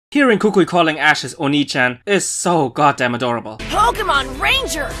Hearing Kukui calling Ash his Oni-chan is so goddamn adorable. Pokemon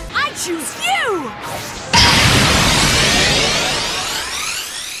Ranger, I choose you!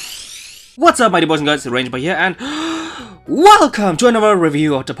 What's up, mighty boys and girls, it's Ranger here, and welcome to another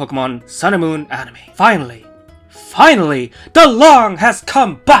review of the Pokemon Sun and Moon anime. Finally, the long has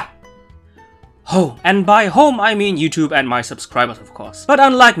come back! Home. And by home I mean YouTube and my subscribers, of course. But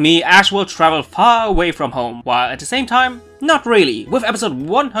unlike me, Ash will travel far away from home, while at the same time, not really, with episode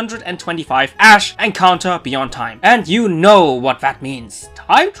 125, Ash Encounter Beyond Time. And you know what that means.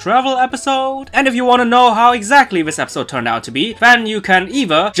 Time travel episode? And if you want to know how exactly this episode turned out to be, then you can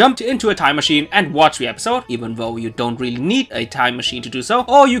either jump into a time machine and watch the episode, even though you don't really need a time machine to do so,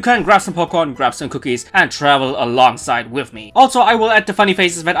 or you can grab some popcorn, grab some cookies, and travel alongside with me. Also, I will add the funny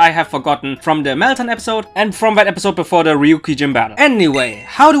faces that I have forgotten from the Melton episode, and from that episode before the Ryuki gym battle. Anyway,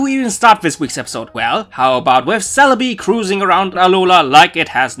 how do we even start this week's episode? Well, how about with Celebi cruising around Alola like it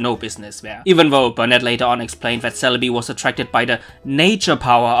has no business there. Even though Burnett later on explained that Celebi was attracted by the nature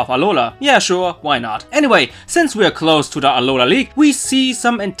power of Alola. Yeah, sure, why not? Anyway, since we're close to the Alola League, we see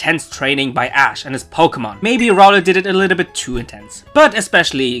some intense training by Ash and his Pokemon. Maybe Rowlet did it a little bit too intense. But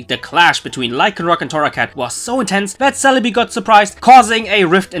especially the clash between Lycanroc and Torracat was so intense that Celebi got surprised, causing a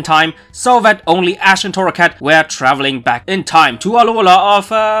rift in time so that only Ash and Torracat were traveling back in time to Alola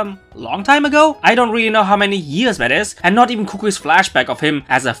of long time ago? I don't really know how many years that is, and not even Kukui's flashback of him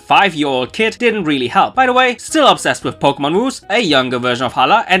as a 5-year-old kid didn't really help. By the way, still obsessed with Pokemon moves, a younger version of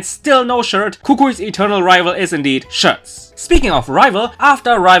Hala, and still no shirt, Kukui's eternal rival is indeed shirts. Speaking of rival,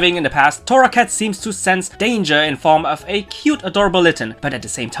 after arriving in the past, Torracat seems to sense danger in form of a cute adorable Litten, but at the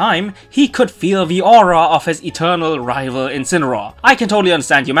same time, he could feel the aura of his eternal rival Incineroar. I can totally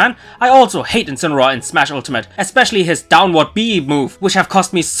understand you, man. I also hate Incineroar in Smash Ultimate, especially his downward B move, which have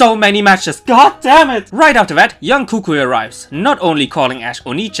cost me so many matches. God damn it! Right after that, young Kukui arrives, not only calling Ash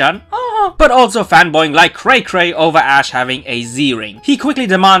Oni-chan, but also fanboying like cray-cray over Ash having a Z-ring. He quickly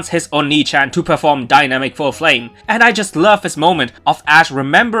demands his Oni-chan to perform Dynamic Full Flame, and I just love this moment of Ash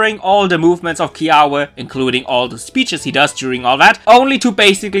remembering all the movements of Kiawe, including all the speeches he does during all that, only to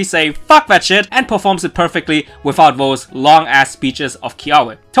basically say fuck that shit and performs it perfectly without those long ass speeches of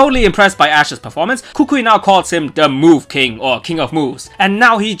Kiawe. Totally impressed by Ash's performance, Kukui now calls him the Move King or King of Moves, and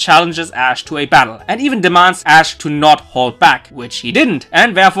now he challenges Ash to a battle and even demands Ash to not hold back, which he didn't,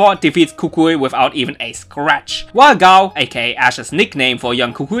 and therefore defeats Kukui without even a scratch. While Gao, aka Ash's nickname for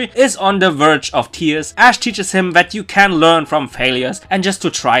young Kukui, is on the verge of tears, Ash teaches him that you can learn from failures and just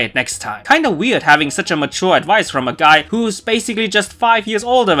to try it next time. Kinda weird having such a mature advice from a guy who's basically just 5 years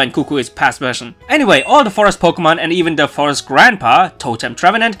older than Kukui's past version. Anyway, all the forest Pokemon and even the forest grandpa, Totem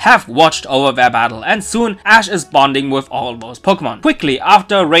Trevenant, have watched over their battle, and soon Ash is bonding with all those Pokemon. Quickly,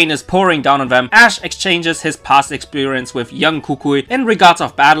 after rain is pouring down on them, Ash exchanges his past experience with young Kukui in regards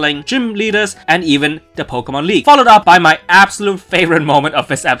of battling, gym leaders, and even the Pokemon League, followed up by my absolute favorite moment of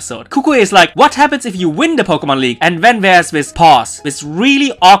this episode. Kukui is like, what happens if you win the Pokemon League? And then there's this pause, this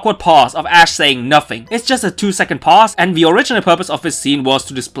really awkward pause of Ash saying nothing. It's just a 2-second pause, and the original purpose of this scene was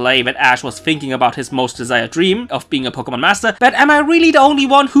to display that Ash was thinking about his most desired dream of being a Pokemon Master, but am I really the only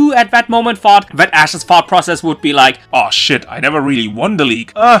one who at that moment thought that Ash's thought process would be like, oh shit, I never really won the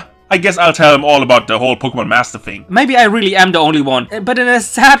league. I guess I'll tell him all about the whole Pokemon Master thing. Maybe I really am the only one, but in a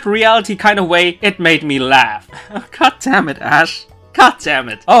sad reality kind of way, it made me laugh. God damn it, Ash. God damn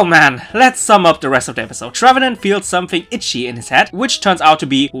it. Oh man, let's sum up the rest of the episode. Trevenant feels something itchy in his head, which turns out to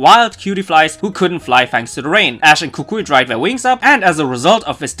be wild cutie flies who couldn't fly thanks to the rain. Ash and Kukui dried their wings up, and as a result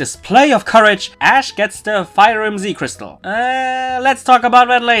of this display of courage, Ash gets the Firium Z crystal. Let's talk about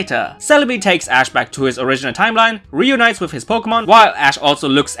that later. Celebi takes Ash back to his original timeline, reunites with his Pokemon, while Ash also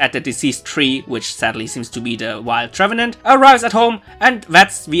looks at the deceased tree, which sadly seems to be the wild Trevenant, arrives at home, and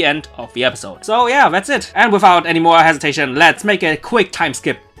that's the end of the episode. So yeah, that's it. And without any more hesitation, let's make a quick time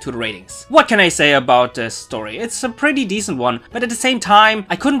skip to the ratings. What can I say about this story? It's a pretty decent one, but at the same time,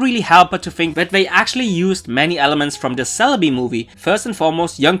 I couldn't really help but to think that they actually used many elements from the Celebi movie. First and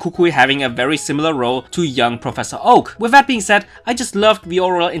foremost, young Kukui having a very similar role to young Professor Oak. With that being said, I just loved the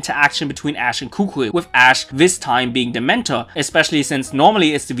overall interaction between Ash and Kukui, with Ash this time being the mentor, especially since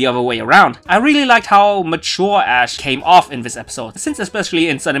normally it's the other way around. I really liked how mature Ash came off in this episode, since especially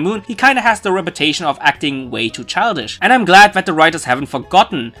in Sun and Moon, he kinda has the reputation of acting way too childish. And I'm glad that the writers haven't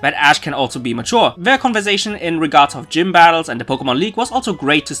forgotten proven that Ash can also be mature. Their conversation in regards of gym battles and the Pokemon League was also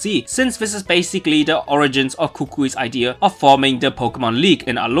great to see, since this is basically the origins of Kukui's idea of forming the Pokemon League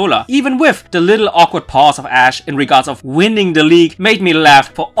in Alola. Even with the little awkward pause of Ash in regards of winning the league made me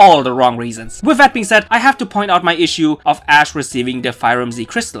laugh for all the wrong reasons. With that being said, I have to point out my issue of Ash receiving the Firium Z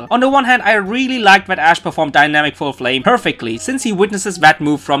Crystal. On the one hand, I really liked that Ash performed Dynamic Full Flame perfectly, since he witnesses that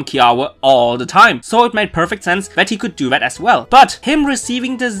move from Kiawe all the time, so it made perfect sense that he could do that as well. But him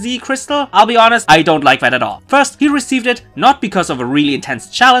receiving the Z Crystal, I'll be honest, I don't like that at all. First, he received it not because of a really intense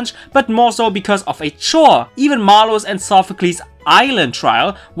challenge, but more so because of a chore. Even Marlowe's and Sophocles' Island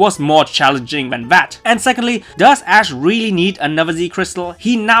trial was more challenging than that. And secondly, does Ash really need another Z Crystal?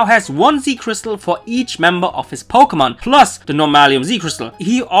 He now has one Z Crystal for each member of his Pokemon, plus the Normalium Z Crystal.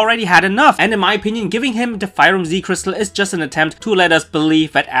 He already had enough, and in my opinion, giving him the Firium Z Crystal is just an attempt to let us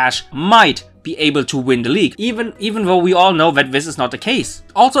believe that Ash might be able to win the league, even though we all know that this is not the case.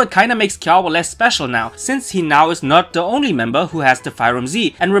 Also, it kinda makes Kiawe less special now, since he now is not the only member who has the Firium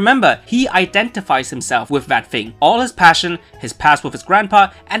Z, and remember, he identifies himself with that thing. All his passion, his past with his grandpa,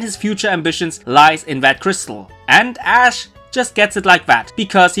 and his future ambitions lies in that crystal. And Ash just gets it like that,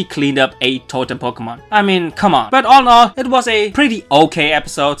 because he cleaned up a totem Pokemon. I mean, come on. But all in all, it was a pretty okay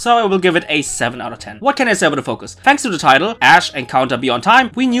episode, so I will give it a 7 out of 10. What can I say about the focus? Thanks to the title, Ash Encounter Beyond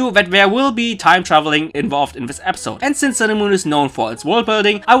Time, we knew that there will be time traveling involved in this episode. And since Sun and Moon is known for its world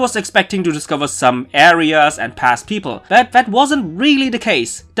building, I was expecting to discover some areas and past people, but that wasn't really the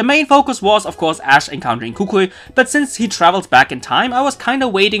case. The main focus was, of course, Ash encountering Kukui, but since he travels back in time, I was kinda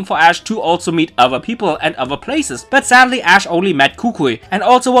waiting for Ash to also meet other people and other places. But sadly, Ash only met Kukui, and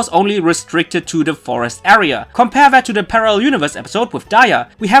also was only restricted to the forest area. Compare that to the Parallel Universe episode with Daya.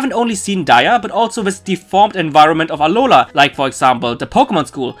 We haven't only seen Daya, but also this deformed environment of Alola, like for example the Pokemon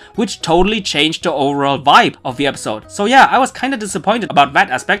School, which totally changed the overall vibe of the episode. So yeah, I was kinda disappointed about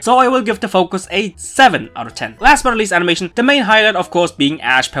that aspect, so I will give the focus a 7 out of 10. Last but not least, animation. The main highlight, of course, being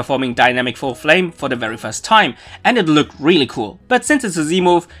Ash performing Dynamic Full Flame for the very first time, and it looked really cool. But since it's a Z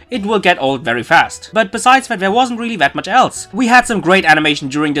move, it will get old very fast. But besides that, there wasn't really that much else. We had some great animation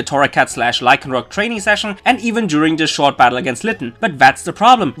during the Torracat/Lycanroc training session, and even during the short battle against Litten. But that's the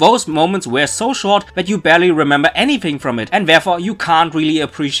problem. Those moments were so short that you barely remember anything from it, and therefore you can't really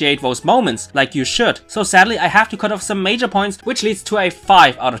appreciate those moments like you should. So sadly, I have to cut off some major points, which leads to a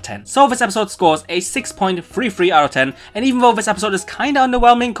 5 out of 10. So this episode scores a 6.33 out of 10, and even though this episode is kinda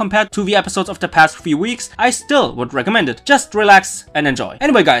underwhelming compared to the episodes of the past few weeks, I still would recommend it. Just relax and enjoy.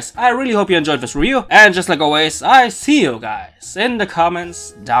 Anyway guys, I really hope you enjoyed this review, and just like always, I see you guys in the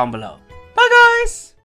comments down below. Bye guys!